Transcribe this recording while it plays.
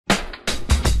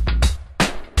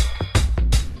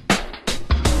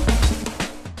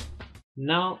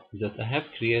Now that I have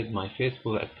created my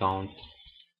Facebook account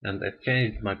and I've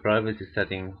changed my privacy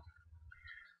setting,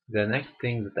 the next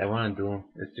thing that I want to do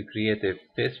is to create a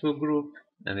Facebook group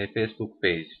and a Facebook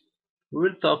page. We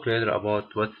will talk later about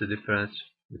what's the difference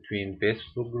between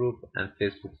Facebook group and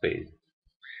Facebook page.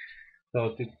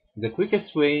 The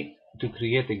quickest way to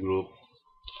create a group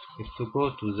is to go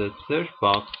to the search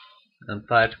box and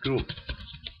type group.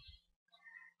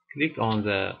 Click on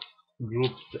the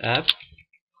Groups app.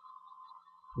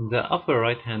 In the upper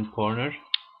right hand corner,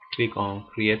 click on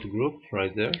Create Group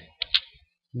right there.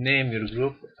 Name your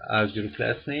group as your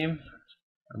class name.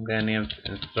 I'm gonna name it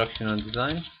Instructional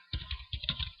Design.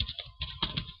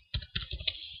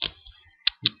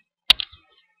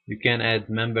 You can add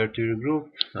member to your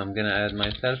group. I'm gonna add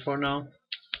myself for now.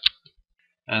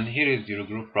 And here is your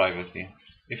group privacy.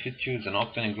 If you choose an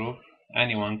open group,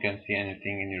 anyone can see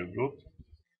anything in your group.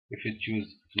 If you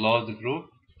choose closed group,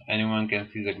 anyone can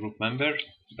see the group member,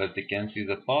 but they can't see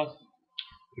the post.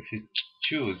 If you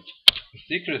choose a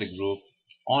secret group,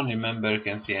 only member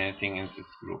can see anything in this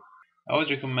group. I would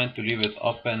recommend to leave it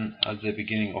open at the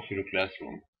beginning of your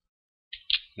classroom.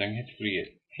 Then hit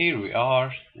create. Here we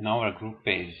are in our group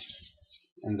page.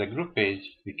 In the group page,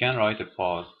 we can write a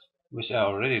post, which I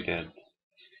already did.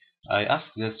 I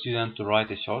asked the student to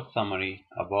write a short summary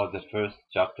about the first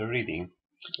chapter reading.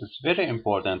 It's very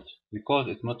important because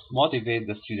it motivates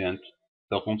the student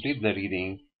to complete the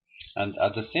reading, and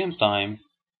at the same time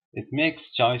it makes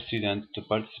shy students to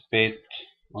participate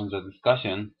on the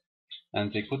discussion,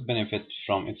 and they could benefit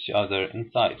from each other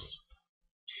insights.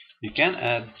 You can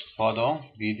add photo,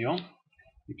 video.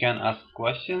 You can ask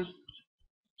questions,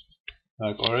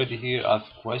 like already here, ask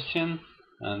question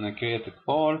and create a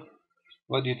poll.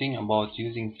 What do you think about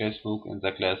using Facebook in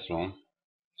the classroom?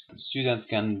 Students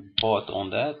can vote on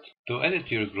that. To edit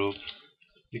your group,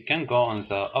 you can go on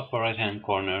the upper right hand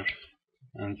corner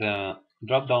and the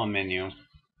drop down menu,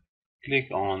 click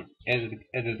on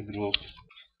edit group.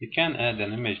 You can add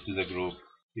an image to the group.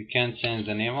 You can change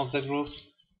the name of the group.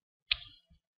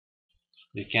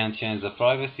 You can change the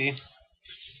privacy.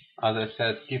 As I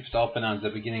said, keep it open at the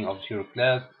beginning of your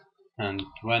class, and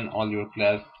when all your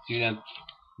class students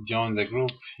join the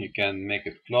group, you can make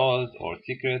it closed or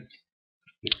secret,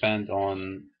 depend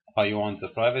on how you want the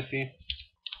privacy.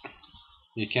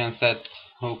 You can set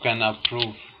who can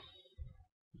approve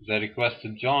the request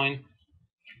to join.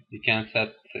 You can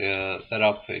set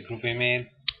up a group email.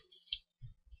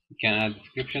 You can add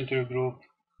description to your group,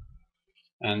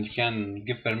 and you can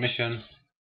give permission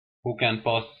who can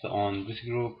post on this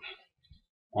group,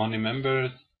 only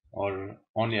members or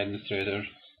only administrators,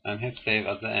 and hit save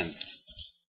at the end.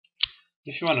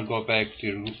 If you want to go back to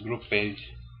your group page,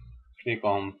 click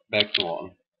on back to all.